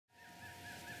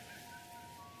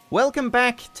Welcome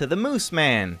back to the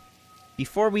Mooseman.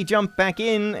 Before we jump back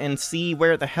in and see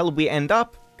where the hell we end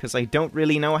up, because I don't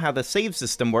really know how the save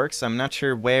system works, I'm not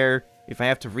sure if I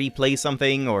have to replay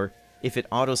something, or if it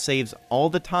autosaves all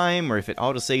the time, or if it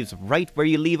autosaves right where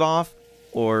you leave off,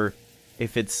 or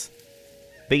if it's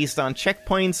based on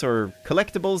checkpoints or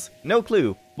collectibles. No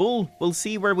clue. We'll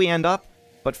see where we end up.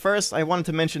 But first, I wanted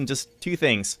to mention just two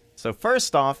things. So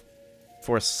first off,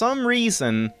 for some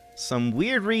reason, some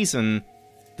weird reason,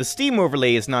 the Steam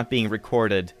overlay is not being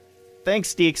recorded.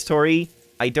 Thanks, DxTory.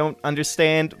 I don't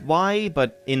understand why,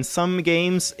 but in some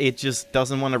games it just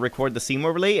doesn't want to record the Steam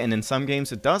overlay, and in some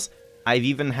games it does. I've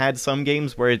even had some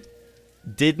games where it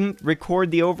didn't record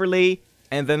the overlay,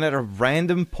 and then at a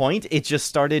random point it just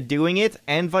started doing it,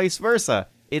 and vice versa.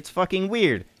 It's fucking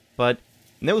weird. But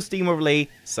no Steam overlay,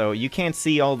 so you can't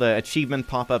see all the achievement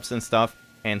pop-ups and stuff.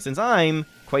 And since I'm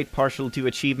quite partial to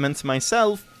achievements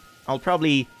myself, I'll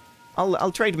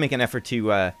try to make an effort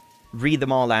to read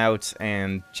them all out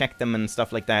and check them and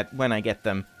stuff like that when I get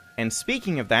them. And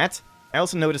speaking of that, I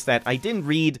also noticed that I didn't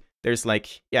read, there's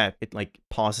like, yeah, it like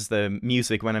pauses the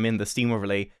music when I'm in the Steam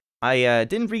overlay. I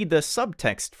didn't read the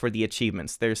subtext for the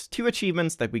achievements. There's two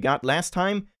achievements that we got last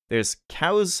time. There's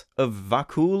Cows of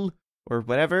Vakul, or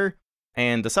whatever,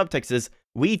 and the subtext is,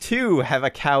 we too have a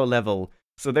cow level.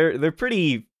 So they're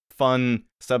pretty fun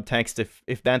subtext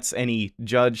if that's any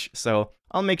judge, so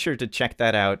I'll make sure to check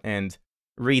that out and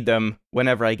read them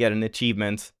whenever I get an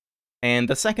achievement. And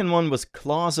the second one was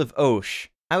Claws of Osh,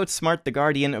 outsmart the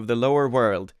Guardian of the Lower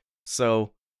World.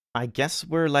 So I guess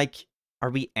we're like, are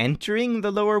we entering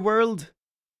the lower world?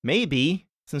 Maybe,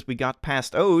 since we got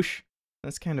past Osh.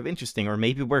 That's kind of interesting. Or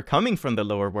maybe we're coming from the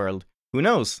lower world. Who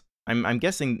knows? I'm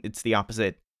guessing it's the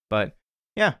opposite. But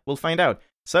yeah, we'll find out.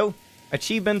 So,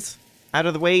 achievements out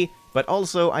of the way, but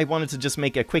also I wanted to just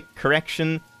make a quick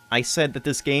correction. I said that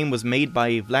this game was made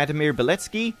by Vladimir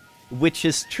Beletsky, which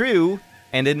is true,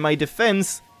 and in my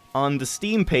defense, on the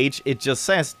Steam page it just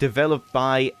says developed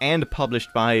by and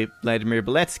published by Vladimir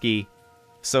Beletsky.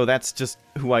 So that's just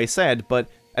who I said, but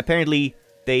apparently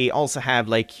they also have,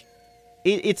 like,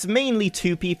 it's mainly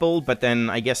two people, but then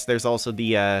I guess there's also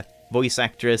the voice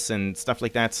actress and stuff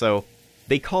like that, so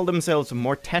they call themselves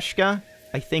Morteshka,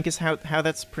 I think is how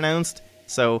that's pronounced.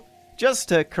 So just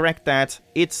to correct that,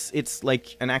 it's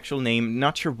like an actual name.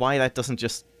 Not sure why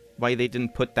why they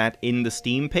didn't put that in the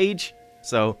Steam page.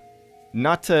 So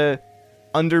not to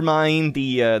undermine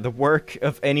the work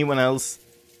of anyone else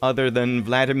other than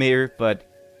Vladimir, but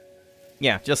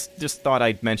yeah, just thought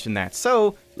I'd mention that.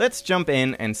 So, let's jump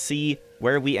in and see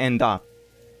where we end up.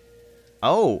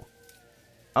 Oh,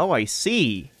 I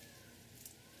see.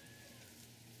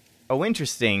 Oh,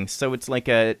 interesting. So it's like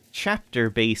a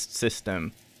chapter-based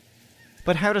system.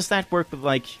 But how does that work with,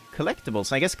 like,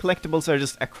 collectibles? I guess collectibles are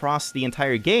just across the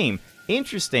entire game.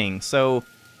 Interesting. So,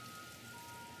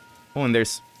 oh, and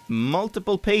there's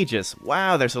multiple pages.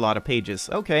 Wow, there's a lot of pages.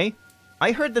 Okay.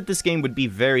 I heard that this game would be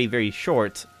very, very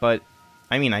short, but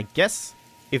I mean, I guess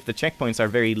if the checkpoints are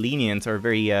very lenient or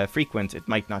very frequent, it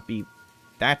might not be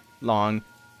that long.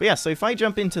 But yeah, so if I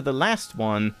jump into the last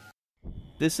one,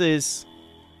 this is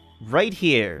right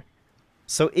here.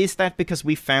 So is that because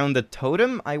we found the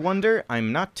totem, I wonder?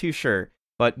 I'm not too sure.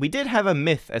 But we did have a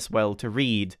myth as well to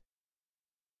read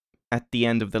at the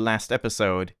end of the last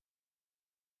episode.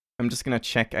 I'm just gonna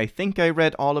check. I think I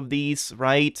read all of these,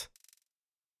 right?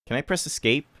 Can I press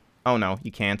escape? Oh no,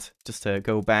 you can't. Just to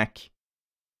go back.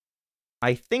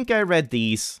 I think I read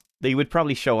these. They would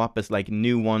probably show up as like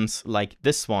new ones like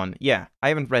this one. Yeah, I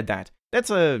haven't read that. That's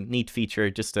a neat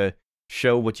feature just to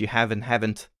show what you have and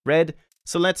haven't read.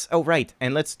 So let's, oh right,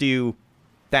 and let's do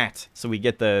that. So we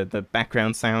get the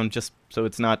background sound just so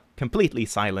it's not completely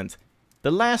silent.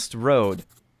 The last road.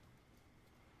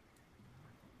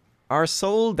 Our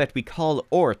soul that we call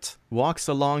Ort walks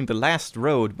along the last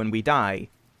road when we die.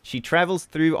 She travels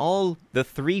through all the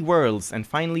three worlds and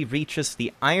finally reaches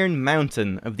the Iron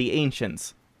Mountain of the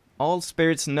Ancients. All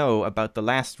spirits know about the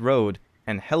last road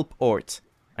and help Ort.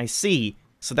 I see.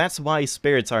 So that's why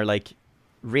spirits are, like,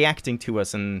 reacting to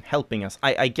us and helping us.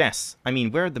 I guess. I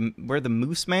mean, we're the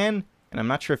Mooseman, and I'm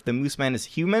not sure if the Mooseman is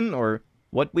human or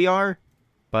what we are.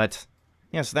 But,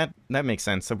 yeah, so that makes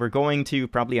sense. So we're going to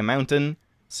probably a mountain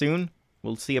soon.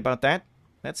 We'll see about that.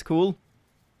 That's cool.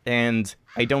 And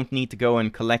I don't need to go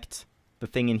and collect the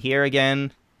thing in here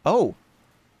again. Oh!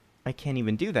 I can't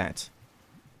even do that.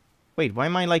 Wait, why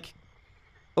am I like...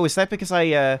 Oh, is that because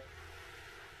I,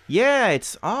 Yeah,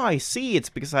 it's... Oh, I see. It's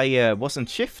because I, wasn't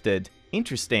shifted.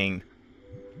 Interesting.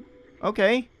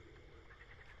 Okay.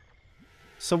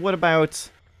 So what about...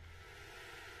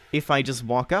 if I just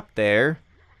walk up there...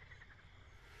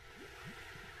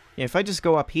 Yeah, if I just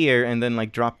go up here and then,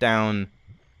 like, drop down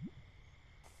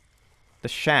the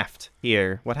shaft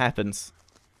here, what happens?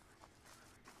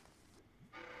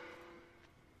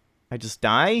 I just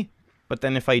die? But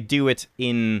then if I do it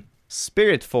in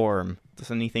spirit form,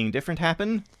 does anything different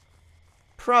happen?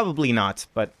 Probably not,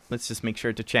 but let's just make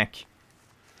sure to check.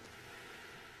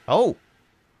 Oh!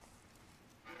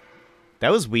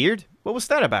 That was weird. What was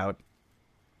that about?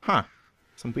 Huh.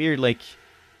 Some weird, like,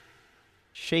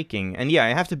 shaking. And yeah, I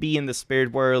have to be in the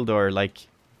spirit world or, like,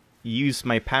 use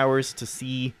my powers to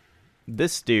see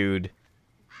this dude.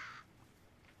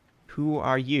 Who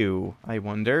are you, I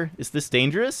wonder? Is this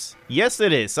dangerous? Yes,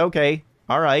 it is. Okay.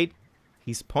 Alright.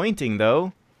 He's pointing,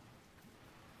 though.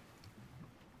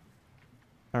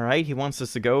 Alright, he wants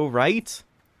us to go right.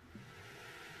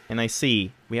 And I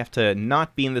see. We have to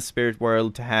not be in the spirit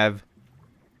world to have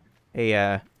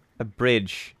a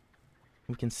bridge.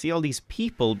 We can see all these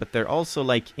people, but they're also,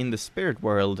 like, in the spirit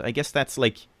world. I guess that's,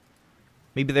 like,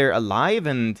 maybe they're alive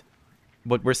and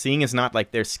what we're seeing is not,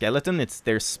 like, their skeleton, it's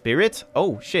their spirit.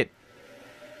 Oh, shit.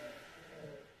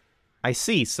 I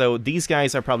see. So these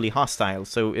guys are probably hostile.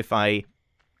 So if I...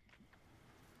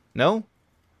 No?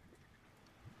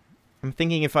 I'm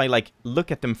thinking if I, like,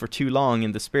 look at them for too long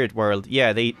in the spirit world.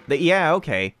 Yeah, yeah,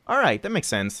 okay. Alright, that makes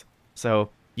sense. So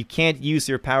you can't use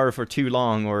your power for too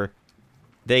long or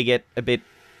they get a bit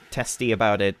testy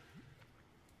about it.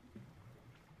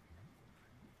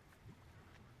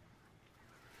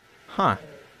 Huh.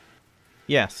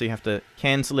 Yeah, so you have to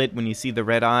cancel it when you see the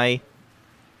red eye.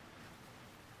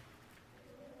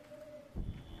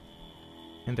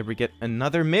 And then we get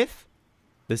another myth.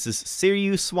 This is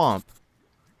Siryu Swamp.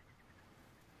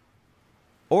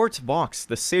 Ort walks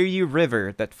the Siryu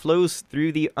River that flows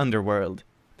through the underworld.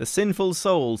 The sinful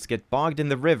souls get bogged in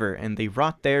the river and they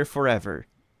rot there forever.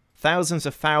 Thousands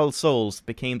of foul souls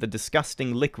became the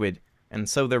disgusting liquid, and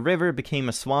so the river became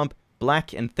a swamp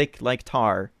black and thick like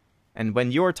tar. And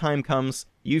when your time comes,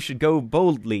 you should go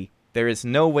boldly. There is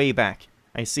no way back.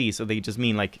 I see, so they just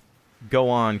mean, like, go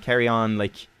on, carry on,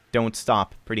 like, don't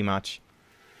stop, pretty much.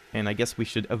 And I guess we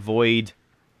should avoid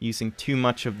using too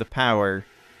much of the power,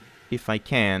 if I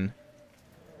can.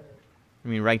 I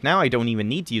mean, right now I don't even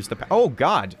need to use the power. Oh,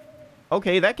 God!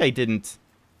 Okay, that guy didn't...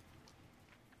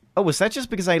 Oh, was that just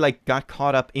because I, like, got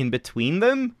caught up in between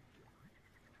them?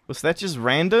 Was that just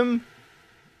random?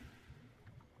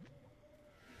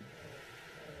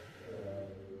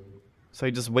 So I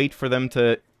just wait for them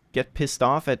to get pissed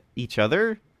off at each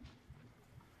other?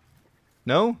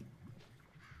 No?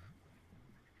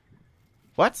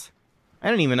 What? I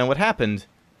don't even know what happened.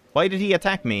 Why did he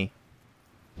attack me?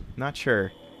 Not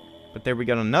sure. But there we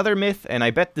got another myth, and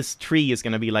I bet this tree is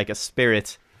gonna be like a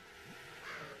spirit.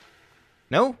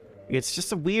 No? It's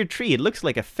just a weird tree. It looks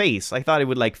like a face. I thought it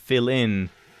would, like, fill in.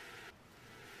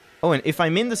 Oh, and if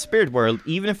I'm in the spirit world,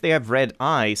 even if they have red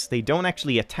eyes, they don't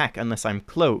actually attack unless I'm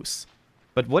close.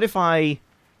 But what if I...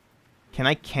 Can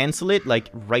I cancel it, like,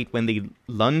 right when they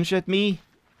lunge at me?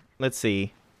 Let's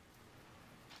see.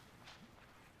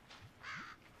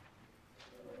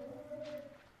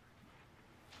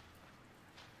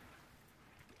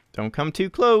 Don't come too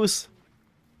close.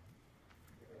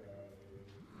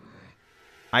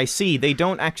 I see, they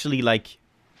don't actually, like,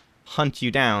 hunt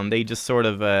you down. They just sort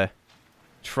of,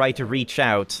 try to reach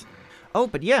out. Oh,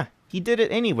 but yeah, he did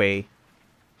it anyway.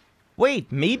 Wait,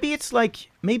 maybe it's, like,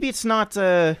 maybe it's not,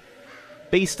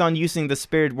 based on using the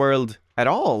spirit world at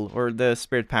all, or the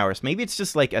spirit powers. Maybe it's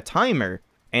just, like, a timer,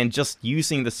 and just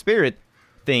using the spirit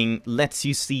thing lets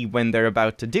you see when they're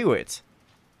about to do it.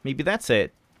 Maybe that's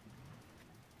it.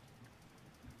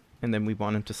 And then we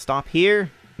want him to stop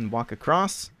here and walk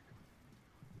across.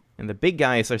 And the big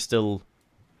guys are still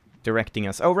directing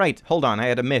us. Oh, right. Hold on. I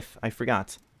had a myth. I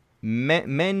forgot.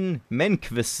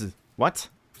 Menkvis. What?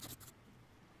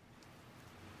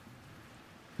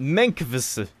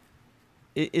 Menkvis.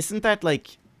 Isn't that,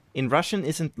 like... In Russian,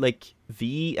 isn't, like,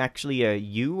 V actually a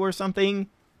U or something?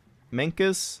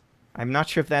 Menkus? I'm not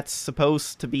sure if that's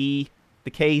supposed to be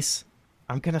the case.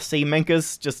 I'm gonna say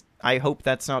Menkus. Just, I hope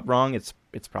that's not wrong.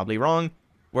 It's probably wrong.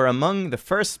 Were among the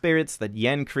first spirits that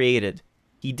Yen created.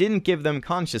 He didn't give them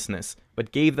consciousness,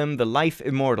 but gave them the life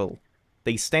immortal.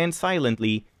 They stand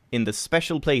silently in the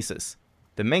special places.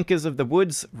 The Menkas of the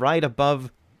woods rise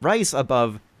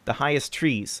above the highest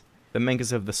trees. The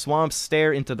Menkas of the swamps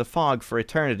stare into the fog for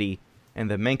eternity, and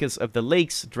the Menkas of the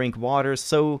lakes drink water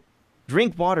so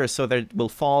that it will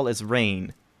fall as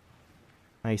rain.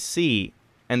 I see.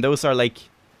 And those are like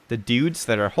the dudes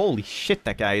that are... Holy shit,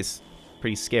 that guy's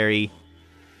pretty scary.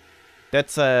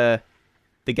 That's the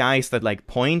guys that, like,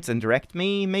 point and direct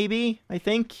me, maybe, I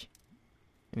think.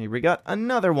 And here we got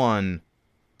another one.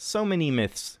 So many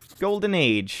myths. Golden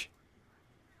Age.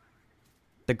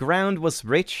 The ground was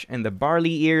rich, and the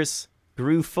barley ears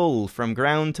grew full from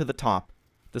ground to the top.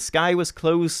 The sky was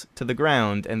close to the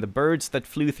ground, and the birds that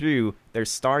flew through their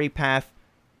starry path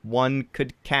one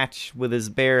could catch with his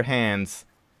bare hands.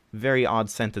 Very odd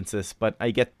sentences, but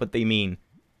I get what they mean.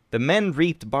 The men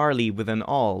reaped barley with an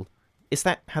awl. Is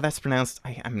that how that's pronounced?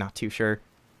 I'm not too sure.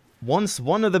 Once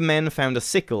one of the men found a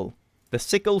sickle. The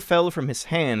sickle fell from his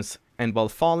hands, and while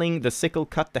falling, the sickle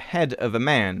cut the head of a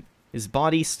man. His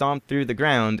body stomped through the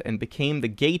ground and became the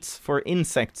gates for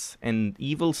insects and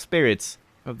evil spirits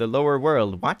of the lower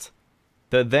world. What?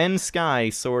 The then sky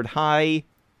soared high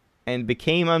and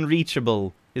became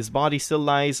unreachable. His body still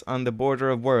lies on the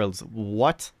border of worlds.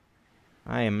 What?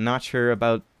 I am not sure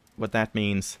about what that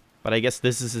means. But I guess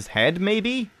this is his head,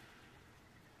 maybe?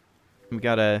 We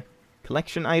got a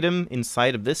collection item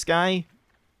inside of this guy.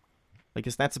 Like,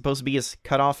 is that supposed to be his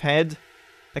cut-off head?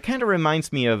 That kind of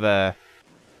reminds me of, oh,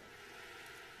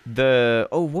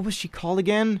 what was she called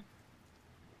again?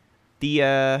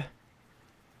 The,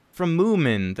 from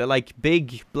Mooseman, the, like,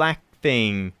 big black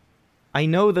thing. I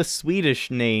know the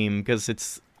Swedish name,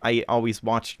 because I always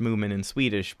watched Mooseman in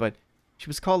Swedish, but she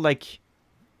was called, like...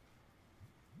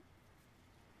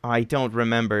 I don't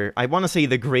remember. I want to say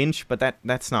the Grinch, but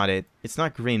that's not it. It's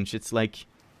not Grinch, it's like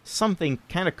something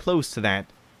kind of close to that.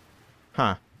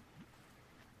 Huh.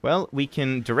 Well, we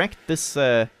can direct this,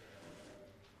 Oh,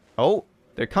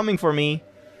 they're coming for me.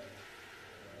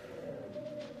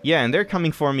 Yeah, and they're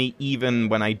coming for me even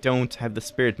when I don't have the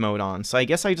spirit mode on. So I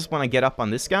guess I just want to get up on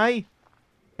this guy,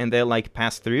 and they'll, like,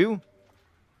 pass through.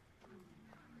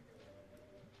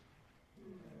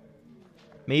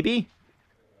 Maybe?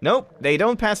 Nope, they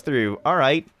don't pass through.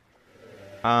 Alright.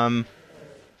 Oh,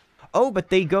 but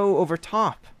they go over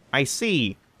top. I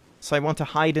see. So I want to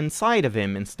hide inside of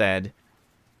him instead.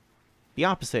 The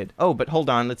opposite. Oh, but hold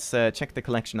on. Let's check the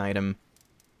collection item.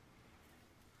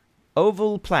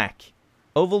 Oval plaque.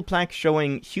 Oval plaque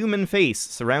showing human face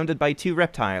surrounded by two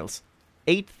reptiles.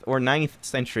 8th or 9th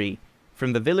century.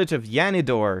 From the village of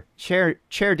Yanidor,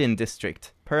 Cherdin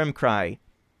district, Perm Krai.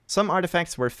 Some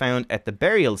artifacts were found at the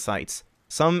burial sites.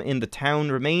 Some in the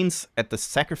town remains at the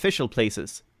sacrificial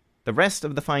places. The rest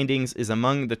of the findings is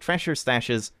among the treasure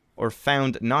stashes or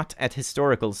found not at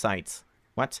historical sites.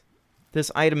 What?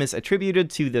 This item is attributed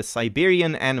to the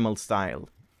Siberian animal style.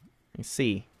 I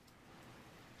see.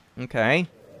 Okay.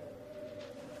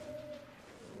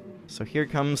 So here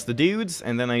comes the dudes,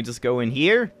 and then I just go in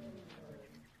here,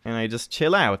 and I just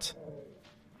chill out.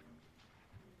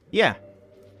 Yeah.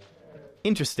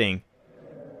 Interesting.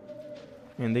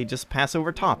 And they just pass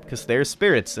over top, because they're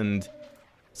spirits, and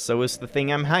so is the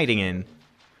thing I'm hiding in.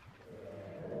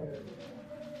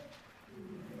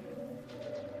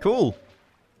 Cool.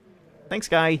 Thanks,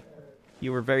 guy.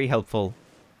 You were very helpful.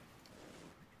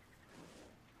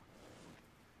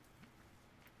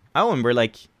 Oh, and we're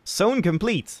like, zone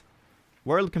complete.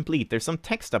 World complete. There's some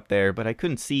text up there, but I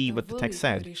couldn't see what the text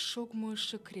said.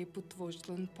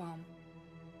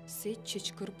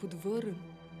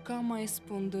 Кама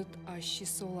еспондът аши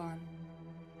солан.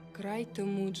 Край-то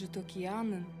муджит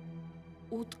океанен,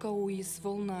 утка уис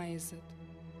волнаезет.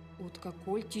 Утка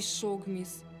кольти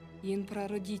шогмис, ен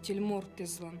прародитель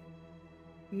мортезлан.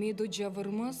 Медо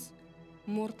джавармас,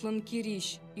 мортлан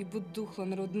кириш и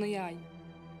буддухлан роднаяй.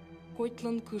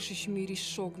 Койтлан кышиш мириш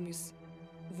шогмис,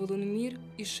 вылан мир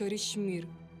и шариш мир.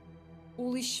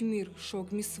 Улиш мир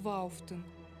шогмис вауфтен,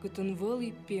 кытан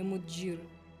вали пемут джир.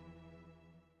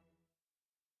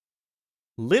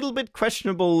 Little bit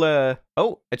questionable,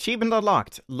 oh, achievement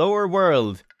unlocked. Lower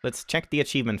world. Let's check the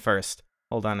achievement first.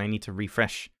 Hold on, I need to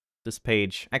refresh this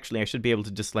page. Actually, I should be able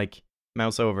to just, like,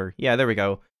 mouse over. Yeah, there we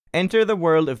go. Enter the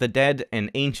world of the dead and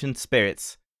ancient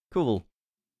spirits. Cool.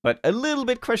 But a little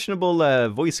bit questionable,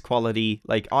 voice quality,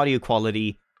 like, audio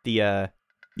quality. You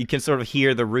can sort of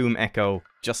hear the room echo,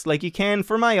 just like you can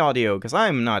for my audio, because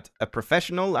I'm not a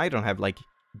professional. I don't have, like,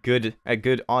 a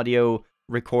good audio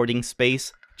recording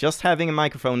space. Just having a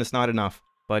microphone is not enough,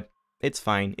 but it's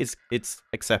fine. It's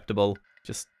acceptable.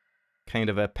 Just kind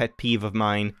of a pet peeve of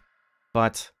mine.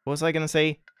 But what was I gonna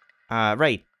say?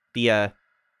 Right. The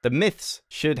myths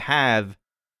should have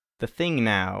the thing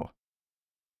now.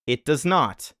 It does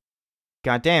not.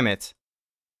 God damn it.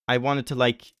 I wanted to,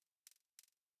 like...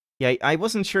 Yeah, I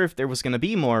wasn't sure if there was gonna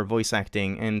be more voice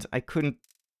acting, and I couldn't...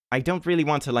 I don't really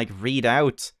want to, like, read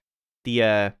out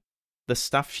the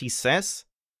stuff she says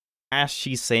as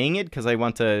she's saying it, because I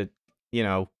want to, you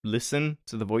know, listen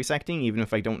to the voice acting, even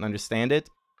if I don't understand it.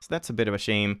 So that's a bit of a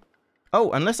shame.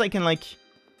 Oh, unless I can, like...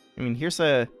 I mean, here's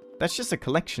a... That's just a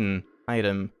collection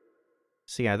item.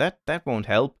 So yeah, that won't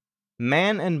help.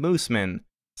 Man and Mooseman.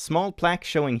 Small plaque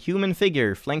showing human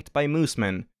figure flanked by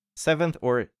Mooseman. 7th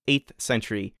or 8th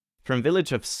century. From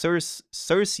village of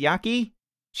Sursyaki,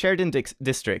 Sheridan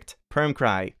District,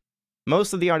 Permkrai.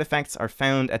 Most of the artifacts are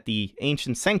found at the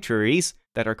ancient sanctuaries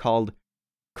that are called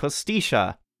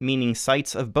Kostisha, meaning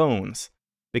sites of bones,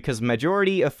 because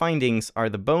majority of findings are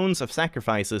the bones of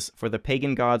sacrifices for the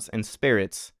pagan gods and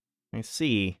spirits. I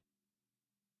see.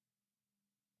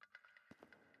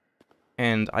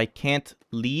 And I can't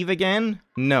leave again?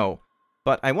 No.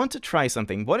 But I want to try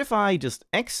something. What if I just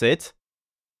exit?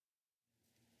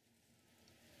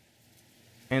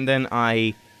 And then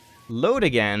I load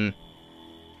again.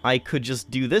 I could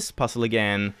just do this puzzle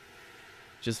again.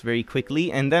 Just very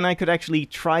quickly. And then I could actually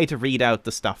try to read out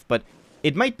the stuff. But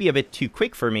it might be a bit too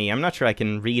quick for me. I'm not sure I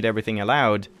can read everything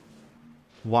aloud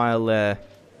while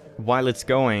it's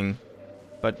going.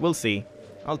 But we'll see.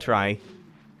 I'll try.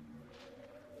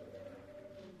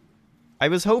 I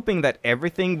was hoping that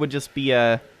everything would just be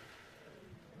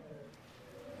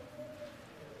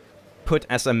put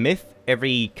as a myth,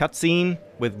 every cutscene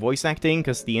with voice acting,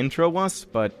 because the intro was,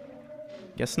 but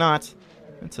guess not.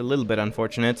 That's a little bit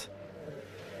unfortunate.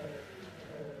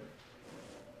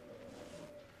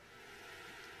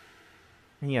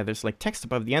 And yeah, there's like text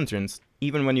above the entrance,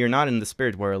 even when you're not in the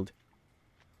spirit world.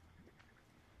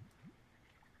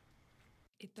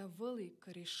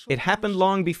 It happened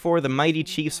long before the mighty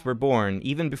chiefs were born,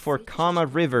 even before Kama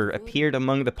River appeared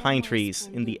among the pine trees.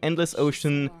 In the endless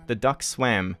ocean, the duck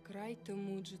swam.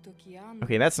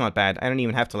 Okay, that's not bad. I don't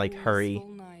even have to, like, hurry.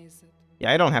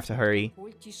 Yeah, I don't have to hurry.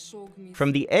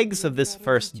 From the eggs of this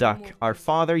first duck, our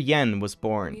father Yen was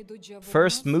born.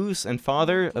 First moose and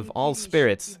father of all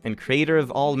spirits, and creator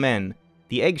of all men.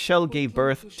 The eggshell gave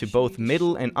birth to both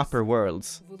middle and upper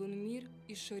worlds.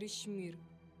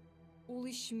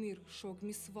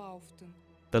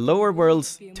 The lower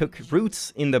worlds took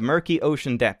roots in the murky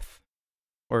ocean depth.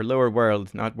 Or lower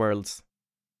world, not worlds.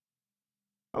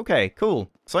 Okay, cool.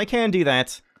 So I can do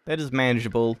that. That is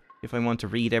manageable if I want to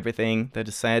read everything that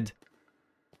is said.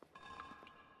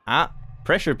 Ah,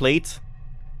 pressure plate.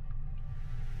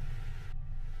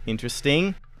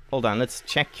 Interesting. Hold on, let's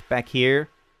check back here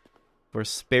for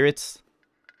spirits.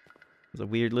 There's a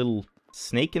weird little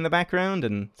snake in the background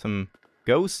and some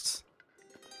ghosts.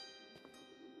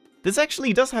 This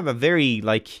actually does have a very,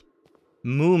 like,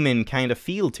 Moomin kind of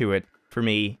feel to it, for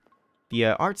me. The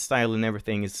art style and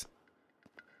everything is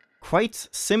quite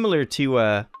similar to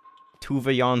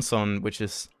Tove Jansson, which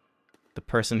is the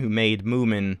person who made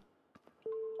Moomin.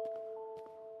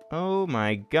 Oh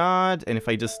my god, and if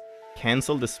I just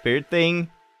cancel the spirit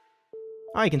thing...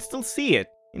 Oh, I can still see it.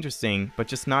 Interesting, but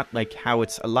just not, like, how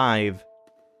it's alive.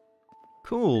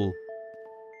 Cool.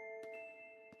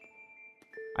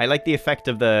 I like the effect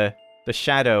of the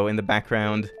shadow in the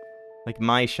background. Like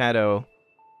my shadow.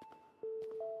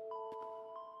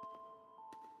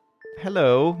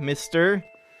 Hello, mister.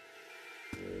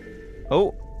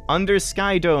 Oh, under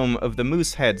sky dome of the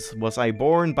moose heads was I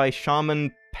born by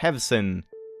shaman Pevson.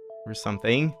 Or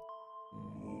something.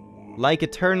 Like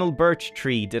eternal birch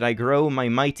tree did I grow my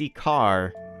mighty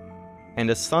car. And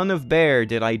a son of bear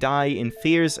did I die in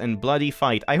fierce and bloody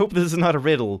fight. I hope this is not a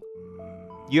riddle.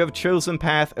 You have chosen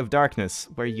path of darkness,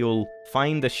 where you'll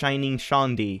find the shining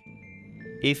Shandi.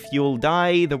 If you'll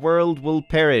die, the world will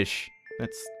perish.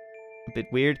 That's a bit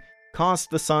weird. Cause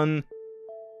the sun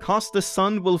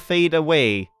will fade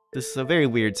away. This is a very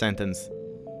weird sentence.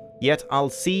 Yet I'll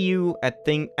see you at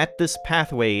this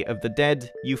pathway of the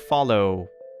dead you follow.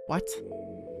 What?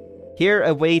 Here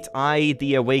await I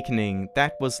the awakening,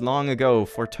 that was long ago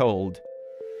foretold.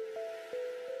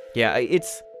 Yeah,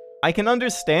 I can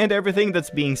understand everything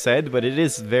that's being said, but it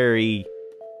is very,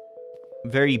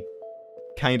 very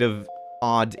kind of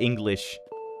odd English.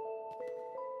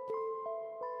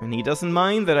 And he doesn't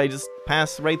mind that I just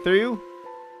pass right through?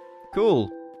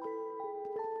 Cool.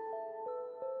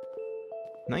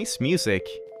 Nice music.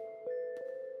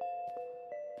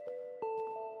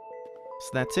 So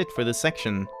that's it for this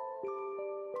section.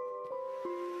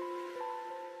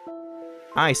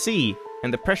 I see.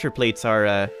 And the pressure plates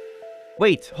are,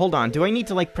 Wait, hold on. Do I need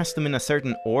to, like, press them in a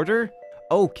certain order?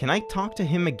 Oh, can I talk to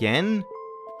him again?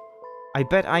 I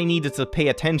bet I needed to pay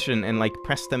attention and, like,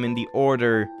 press them in the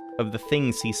order of the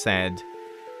things he said.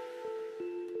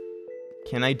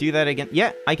 Can I do that again?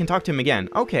 Yeah, I can talk to him again.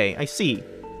 Okay, I see.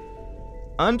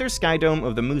 Under Skydome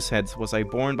of the Mooseheads was I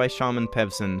born by Shaman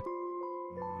Pevson.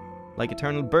 Like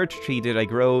eternal birch tree did I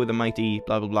grow the mighty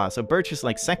blah blah blah. So birch is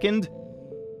like second.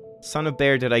 Son of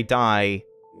bear did I die.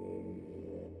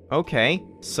 Okay,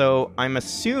 so I'm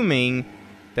assuming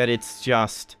that it's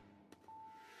just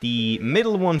the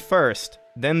middle one first,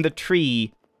 then the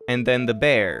tree, and then the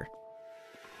bear.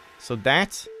 So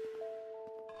that,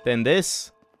 then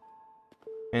this,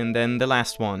 and then the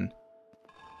last one.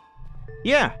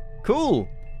 Yeah, cool.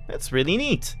 That's really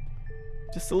neat.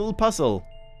 Just a little puzzle.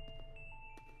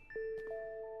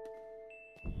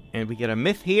 And we get a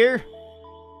myth here.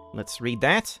 Let's read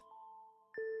that.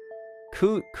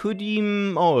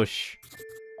 Kudim Osh.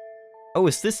 Oh,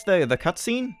 is this the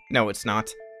cutscene? No, it's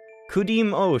not.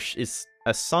 Kudim Osh is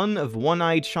a son of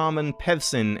one-eyed shaman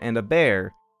Pevsin and a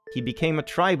bear. He became a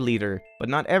tribe leader, but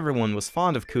not everyone was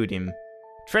fond of Kudim.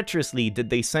 Treacherously did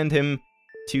they send him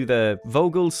to the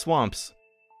Vogel Swamps,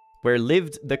 where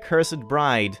lived the cursed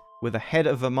bride with the head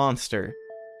of a monster.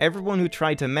 Everyone who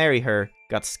tried to marry her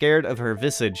got scared of her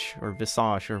visage, or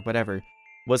whatever,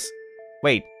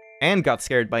 and got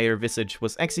scared by her visage,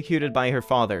 was executed by her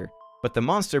father. But the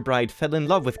monster bride fell in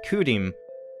love with Kudim,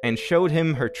 and showed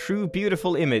him her true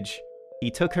beautiful image. He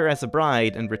took her as a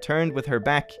bride, and returned with her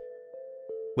back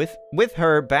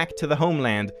to the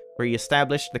homeland, where he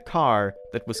established the car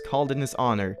that was called in his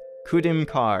honor, Kudim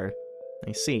Kar.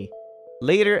 I see.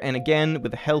 Later, and again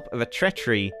with the help of a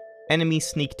treachery, enemies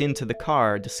sneaked into the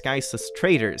car, disguised as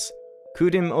traitors.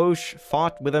 Kudim Osh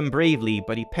fought with them bravely,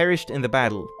 but he perished in the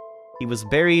battle. He was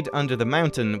buried under the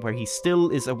mountain, where he still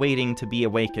is awaiting to be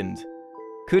awakened.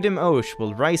 Kudim Osh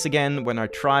will rise again when our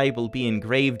tribe will be in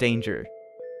grave danger.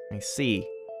 I see.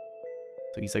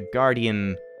 So he's a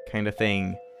guardian kind of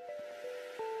thing.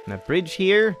 And a bridge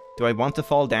here? Do I want to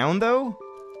fall down, though?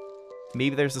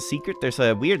 Maybe there's a secret? There's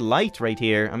a weird light right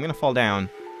here. I'm gonna fall down.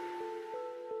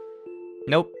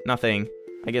 Nope, nothing.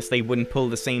 I guess they wouldn't pull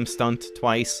the same stunt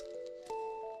twice.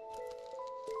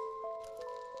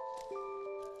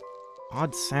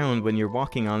 Odd sound when you're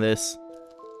walking on this.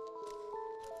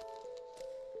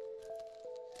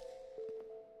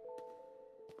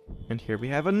 And here we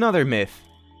have another myth.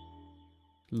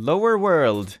 Lower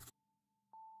World.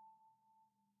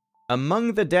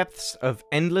 Among the depths of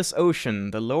endless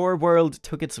ocean, the lower world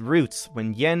took its roots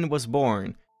when Yen was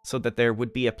born, so that there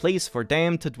would be a place for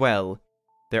damned to dwell.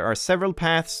 There are several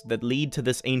paths that lead to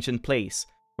this ancient place,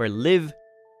 where live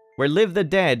the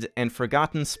dead and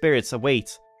forgotten spirits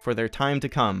await for their time to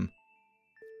come.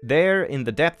 There, in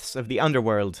the depths of the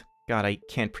underworld, God, I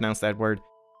can't pronounce that word,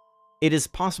 it is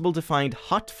possible to find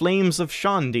hot flames of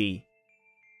Shandi.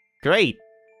 Great!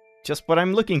 Just what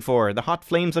I'm looking for, the hot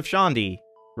flames of Shandi.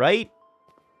 Right?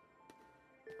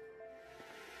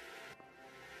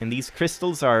 And these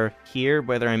crystals are here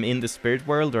whether I'm in the spirit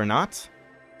world or not.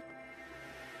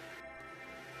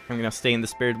 I'm gonna stay in the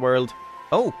spirit world.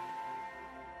 Oh!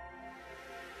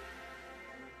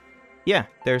 Yeah,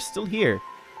 they're still here.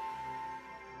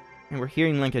 And we're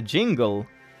hearing like a jingle.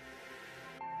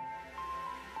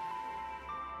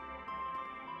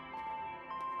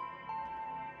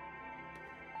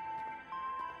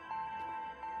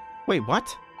 Wait,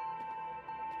 what?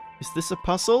 Is this a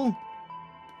puzzle?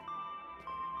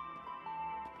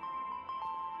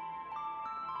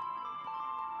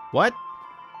 What?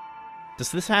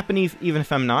 Does this happen even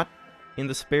if I'm not in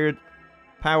the spirit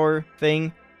power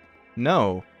thing?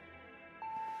 No.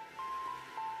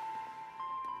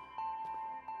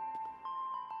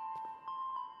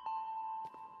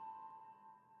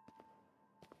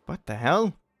 What the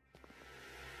hell?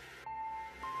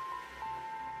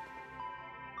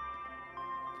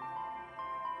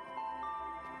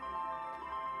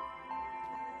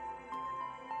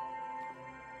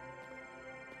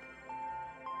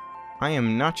 I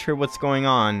am not sure what's going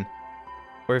on,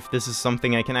 or if this is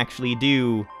something I can actually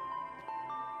do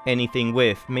anything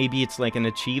with. Maybe it's like an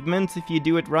achievement if you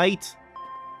do it right?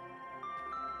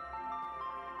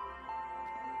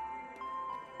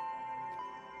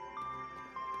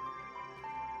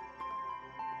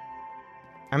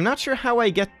 I'm not sure how I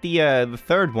get the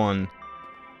third one.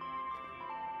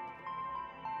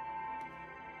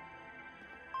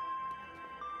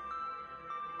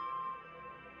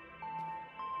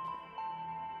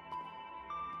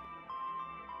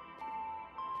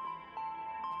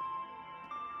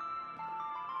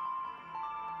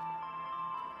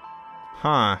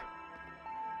 Huh.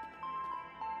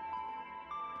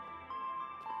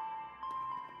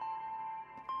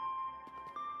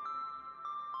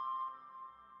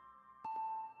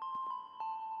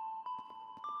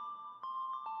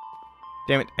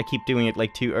 Damn it, I keep doing it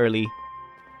like too early.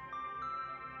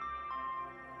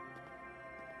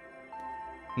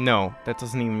 No, that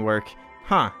doesn't even work.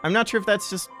 Huh, I'm not sure if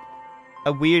that's just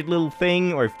a weird little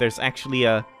thing or if there's actually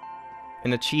an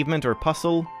achievement or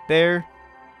puzzle there.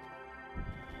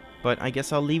 But I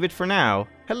guess I'll leave it for now.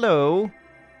 Hello!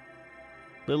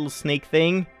 Little snake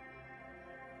thing.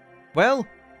 Well,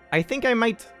 I think I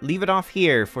might leave it off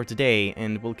here for today,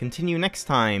 and we'll continue next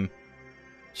time,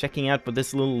 checking out what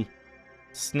this little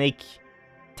snake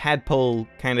tadpole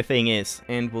kind of thing is,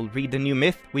 and we'll read the new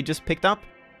myth we just picked up.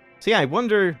 So yeah, I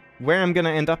wonder where I'm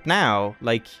gonna end up now.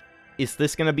 Like, is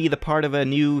this gonna be the part of a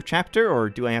new chapter, or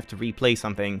do I have to replay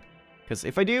something? Because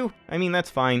if I do, I mean, that's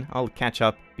fine. I'll catch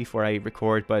up before I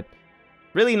record, but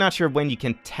really not sure when you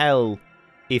can tell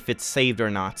if it's saved or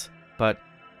not. But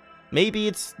maybe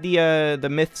it's the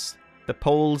myths, the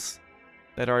poles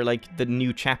that are like the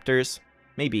new chapters.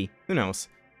 Maybe, who knows.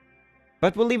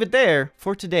 But we'll leave it there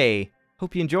for today.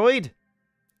 Hope you enjoyed.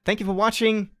 Thank you for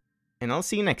watching, and I'll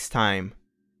see you next time.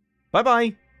 Bye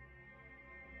bye!